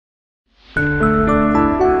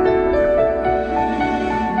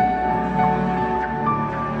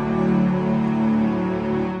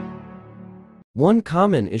One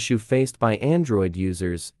common issue faced by Android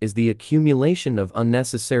users is the accumulation of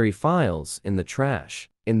unnecessary files in the trash.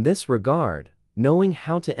 In this regard, knowing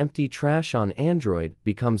how to empty trash on Android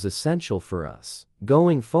becomes essential for us.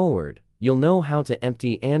 Going forward, you'll know how to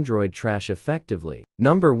empty Android trash effectively.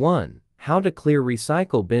 Number 1. How to clear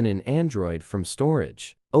recycle bin in Android from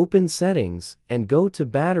storage. Open Settings and go to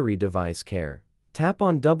Battery Device Care. Tap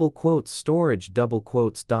on storage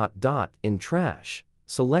in trash.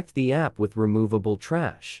 Select the app with removable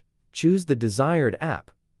trash. Choose the desired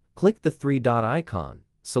app. Click the three-dot icon.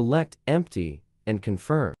 Select Empty and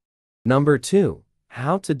confirm. Number 2.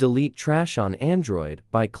 How to delete trash on Android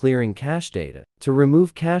by clearing cache data. To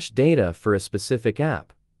remove cache data for a specific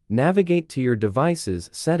app, navigate to your device's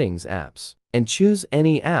Settings apps and choose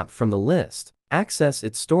any app from the list. Access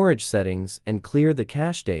its storage settings and clear the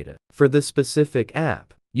cache data for the specific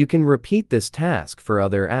app. You can repeat this task for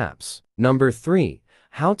other apps. Number 3.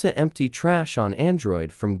 How to empty trash on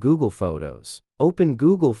Android from Google Photos. Open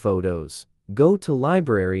Google Photos, go to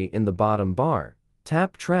Library in the bottom bar,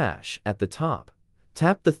 tap Trash at the top.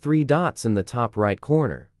 Tap the three dots in the top right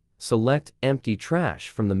corner. Select Empty Trash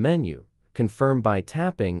from the menu. Confirm by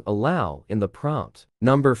tapping Allow in the prompt.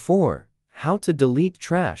 Number 4. How to delete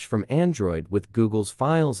trash from Android with Google's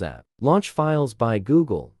Files app. Launch Files by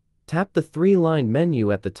Google. Tap the three-line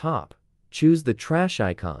menu at the top. Choose the trash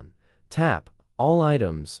icon. Tap All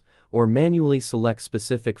Items, or manually select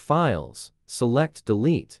specific files. Select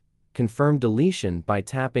Delete. Confirm deletion by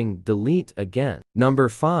tapping Delete again. Number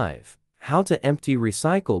 5. How to empty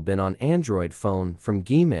recycle bin on Android phone from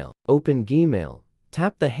Gmail. Open Gmail.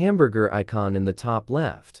 Tap the hamburger icon in the top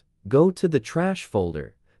left. Go to the trash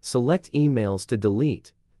folder. Select Emails to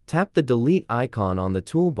delete. Tap the Delete icon on the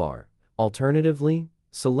toolbar. Alternatively,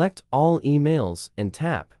 select All Emails and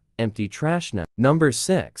tap Empty Trash Now. Number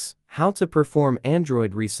 6. How to perform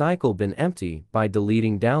Android recycle bin empty by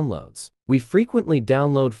deleting downloads. We frequently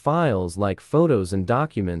download files like photos and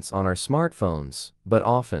documents on our smartphones, but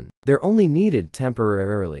often, they're only needed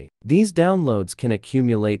temporarily. These downloads can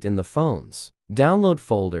accumulate in the phone's download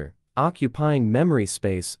folder, occupying memory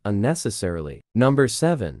space unnecessarily. Number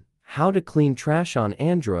 7. How to clean trash on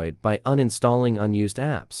Android by uninstalling unused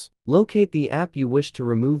apps. Locate the app you wish to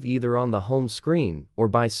remove either on the home screen or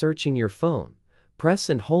by searching your phone. Press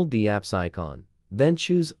and hold the app's icon, then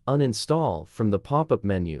choose Uninstall from the pop-up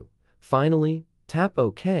menu. Finally, tap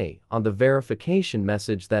OK on the verification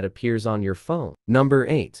message that appears on your phone. Number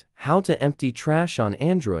 8. How to empty trash on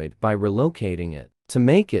Android by relocating it. To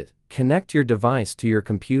make it, connect your device to your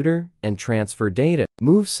computer and transfer data.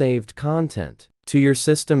 Move saved content to your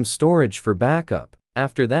system's storage for backup.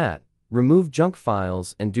 After that, remove junk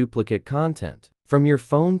files and duplicate content from your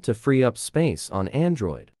phone to free up space on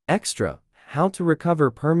Android. Extra. How to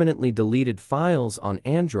recover permanently deleted files on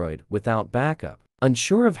Android without backup.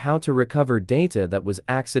 Unsure of how to recover data that was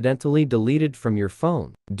accidentally deleted from your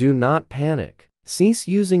phone? Do not panic. Cease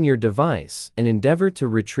using your device and endeavor to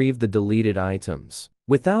retrieve the deleted items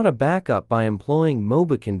without a backup by employing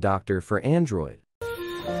Mobican Doctor for Android.